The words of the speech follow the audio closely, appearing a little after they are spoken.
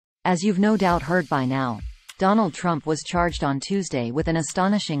As you've no doubt heard by now, Donald Trump was charged on Tuesday with an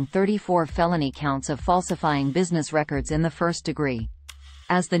astonishing 34 felony counts of falsifying business records in the first degree.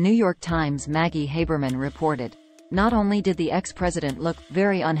 As the New York Times' Maggie Haberman reported, not only did the ex-president look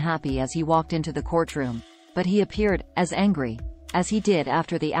very unhappy as he walked into the courtroom, but he appeared as angry as he did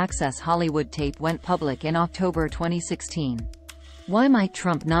after the Access Hollywood tape went public in October 2016. Why might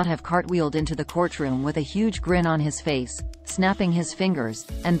Trump not have cartwheeled into the courtroom with a huge grin on his face, snapping his fingers,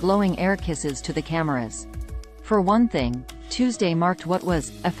 and blowing air kisses to the cameras? For one thing, Tuesday marked what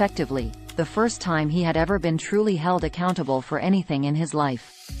was, effectively, the first time he had ever been truly held accountable for anything in his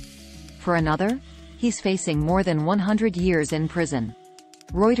life. For another, he's facing more than 100 years in prison.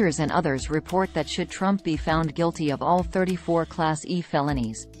 Reuters and others report that should Trump be found guilty of all 34 Class E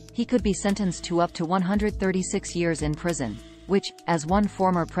felonies, he could be sentenced to up to 136 years in prison, which, as one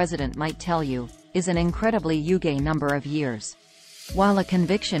former president might tell you, is an incredibly huge number of years. While a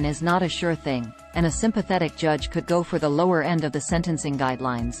conviction is not a sure thing, and a sympathetic judge could go for the lower end of the sentencing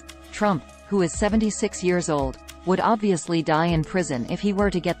guidelines, Trump, who is 76 years old, would obviously die in prison if he were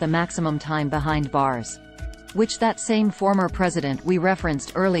to get the maximum time behind bars. Which that same former president we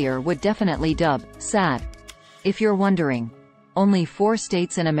referenced earlier would definitely dub sad. If you're wondering, only 4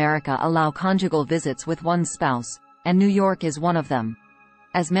 states in America allow conjugal visits with one spouse, and New York is one of them.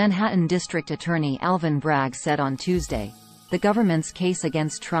 As Manhattan District Attorney Alvin Bragg said on Tuesday, the government's case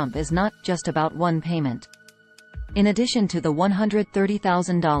against Trump is not just about one payment. In addition to the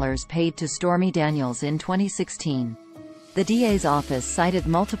 $130,000 paid to Stormy Daniels in 2016, the DA's office cited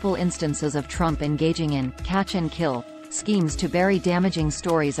multiple instances of Trump engaging in catch-and-kill schemes to bury damaging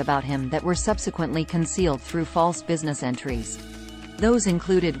stories about him that were subsequently concealed through false business entries. Those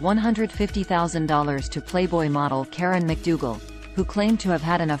included $150,000 to Playboy model Karen McDougal, who claimed to have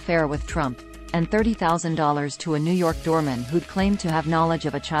had an affair with Trump, and $30,000 to a New York doorman who'd claimed to have knowledge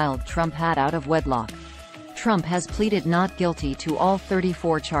of a child Trump had out of wedlock. Trump has pleaded not guilty to all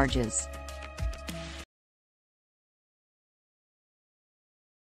 34 charges.